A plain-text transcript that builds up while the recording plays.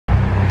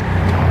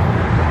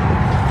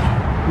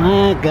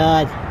My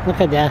God,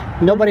 look at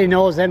that. Nobody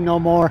knows them no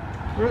more.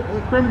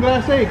 Creme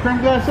glacé, creme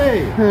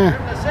glacé.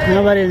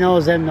 Nobody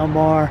knows them no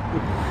more.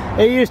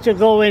 They used to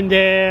go in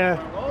there.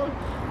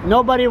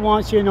 Nobody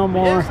wants you no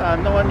more. Yes,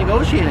 I'm the one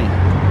negotiating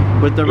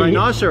with the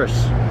rhinoceros.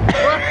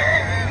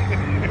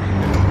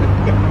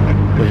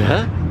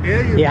 Yeah?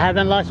 You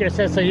haven't lost your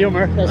sense of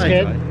humor. That's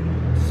good.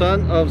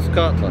 Son of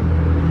Scotland.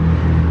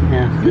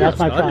 Yeah, that's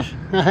my Scottish?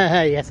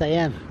 problem. Yes, I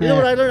am. You know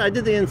what I learned? I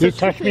did the ancestry. You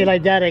touch me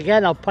like that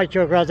again, I'll punch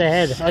you across the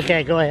head.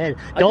 Okay, go ahead.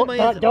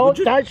 Don't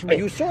touch me. Are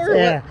you sure?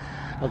 Yeah.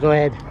 Well, go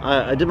ahead.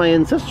 I did my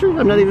ancestry.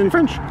 I'm not even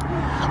French.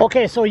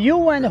 Okay, so you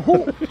went.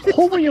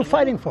 Who were you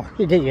fighting for?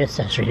 You did your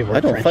ancestry. You were I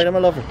don't French. fight. I'm a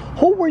lover.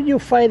 Who were you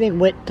fighting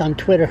with on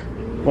Twitter?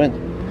 When?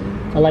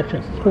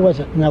 Election. Who was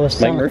it? And that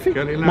was Mike Murphy?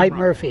 Mike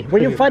Murphy. Were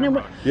you fighting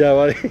with? Yeah,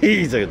 well,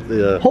 he's a.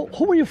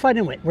 Who were you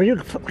fighting with? Were you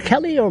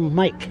Kelly or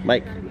Mike?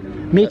 Mike.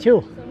 Me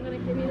too.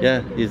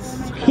 Yeah,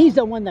 He's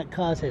the one that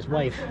caused his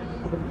wife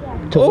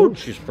to lose.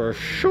 she's for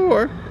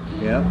sure.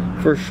 Yeah.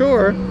 For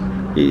sure.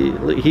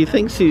 He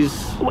thinks he's.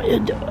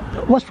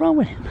 What's wrong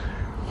with him?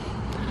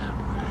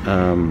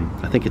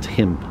 I think it's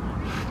him.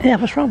 Yeah,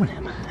 what's wrong with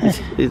him?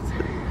 It's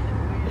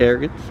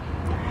arrogance.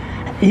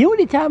 The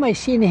only time I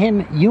seen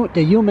him,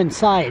 the human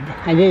side,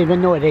 I didn't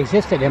even know it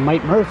existed in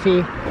Mike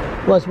Murphy,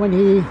 was when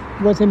he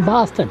was in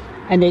Boston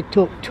and they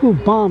took 2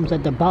 bombs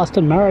at the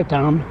Boston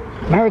Marathon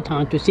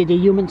to see the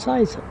human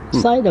side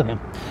of him.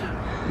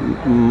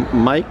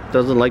 Mike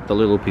doesn't like the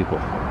little people.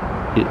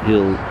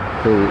 He'll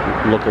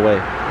look away.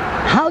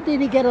 How did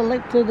he get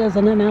elected as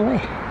an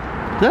MLA?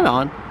 That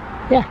on.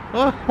 Yeah.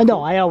 Oh.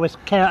 No, I always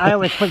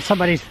put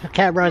somebody's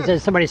cameras in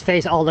somebody's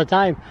face all the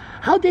time.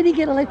 How did he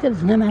get elected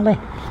as an MLA?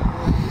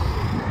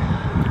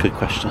 Good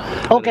question.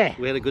 Okay.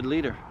 We had a good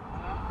leader.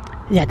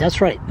 Yeah,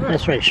 that's right.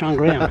 That's right, Sean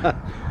Graham.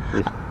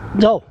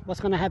 So, what's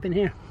going to happen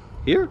here?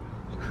 Here?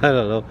 I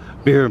don't know.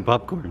 Beer and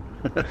popcorn.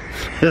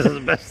 This is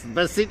the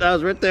best seat. I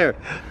was right there.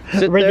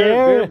 Sit Right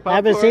there, there,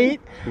 have a seat.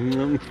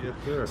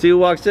 See who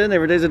walks in.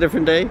 Every day's a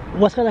different day.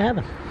 What's going to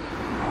happen?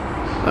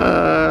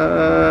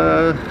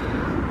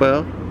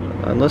 Well,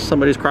 unless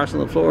somebody's crossing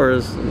the floor,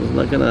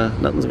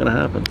 nothing's gonna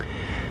happen.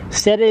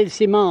 Serre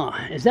Simon.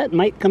 Is that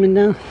Mike coming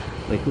down?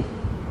 Like who?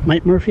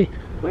 Mike Murphy?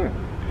 Where?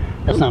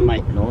 That's not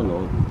Mike.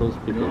 No. Those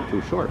people are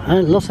too short.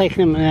 It looks like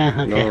him.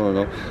 Okay.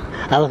 No.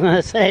 I was going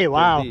to say,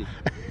 wow.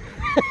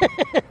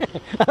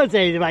 I was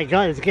saying, my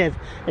God,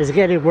 it's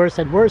getting worse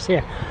and worse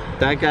here.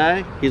 That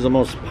guy, he's the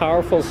most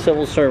powerful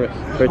civil servant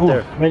right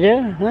there. Right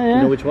there? Oh, yeah.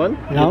 You know which one?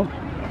 No.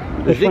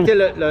 Je dis que t'es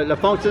le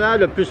fonctionnaire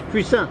le plus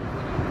puissant.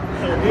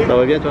 Ça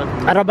va bien, toi?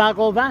 Robert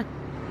Gauvin?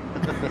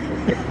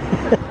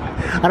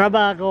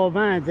 Robert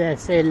Gauvin,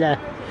 c'est le...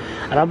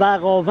 Robert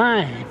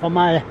Gauvin, il a pas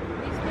mal...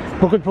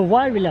 Beaucoup de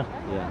pouvoir, lui, là.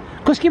 Yeah.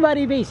 Qu'est-ce qui va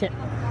arriver ici?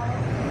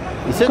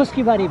 Qu'est-ce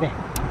qui va arriver?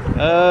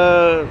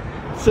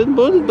 C'est une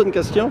bonne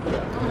question.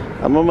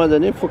 À un moment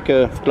donné, il faut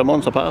que le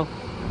monde se parle.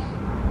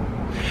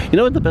 You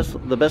know what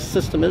the best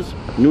system is?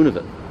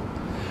 Nunavut.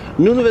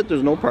 Nunavut,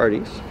 there's no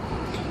parties.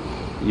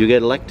 You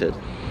get elected.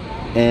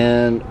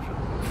 And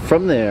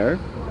from there,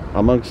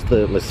 amongst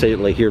the, let's say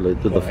like here,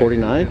 the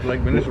 49,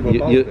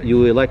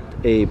 you elect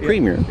a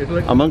premier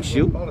amongst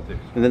you,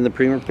 and then the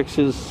premier picks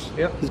his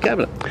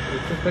cabinet.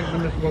 It's just like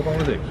municipal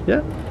politics.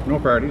 Yeah. No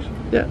parties.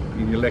 Yeah.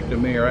 You elect a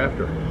mayor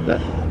after. Yeah.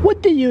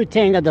 What do you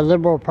think of the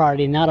Liberal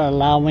Party not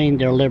allowing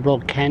their Liberal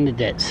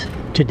candidates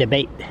to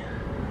debate?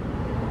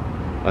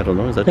 I don't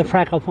know. Is that The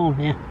francophone,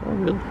 yeah. Oh,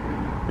 really?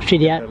 See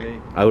that?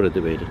 I would have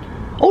debated.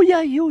 Oh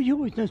yeah,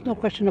 you. There's no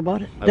question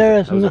about it. There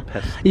is no.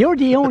 You're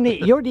the only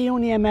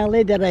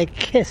MLA that I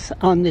kiss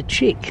on the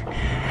cheek,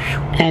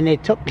 and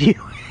it took you.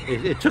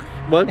 It took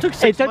 6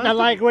 months. It took the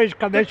language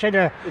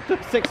commissioner. It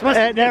took 6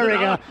 months. There we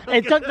go.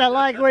 It took the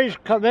language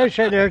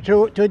commissioner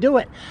to do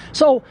it.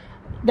 So,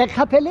 the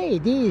Capelais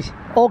disent,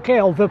 OK,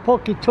 on veut pas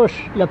qu'il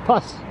touche le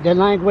poste de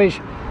language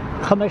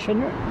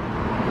commissioner.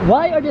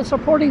 Why are they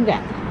supporting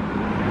that?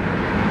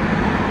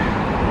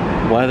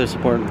 Why they're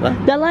supporting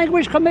that? The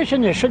language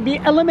commissioner should be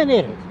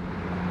eliminated.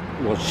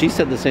 Well, she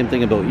said the same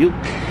thing about you.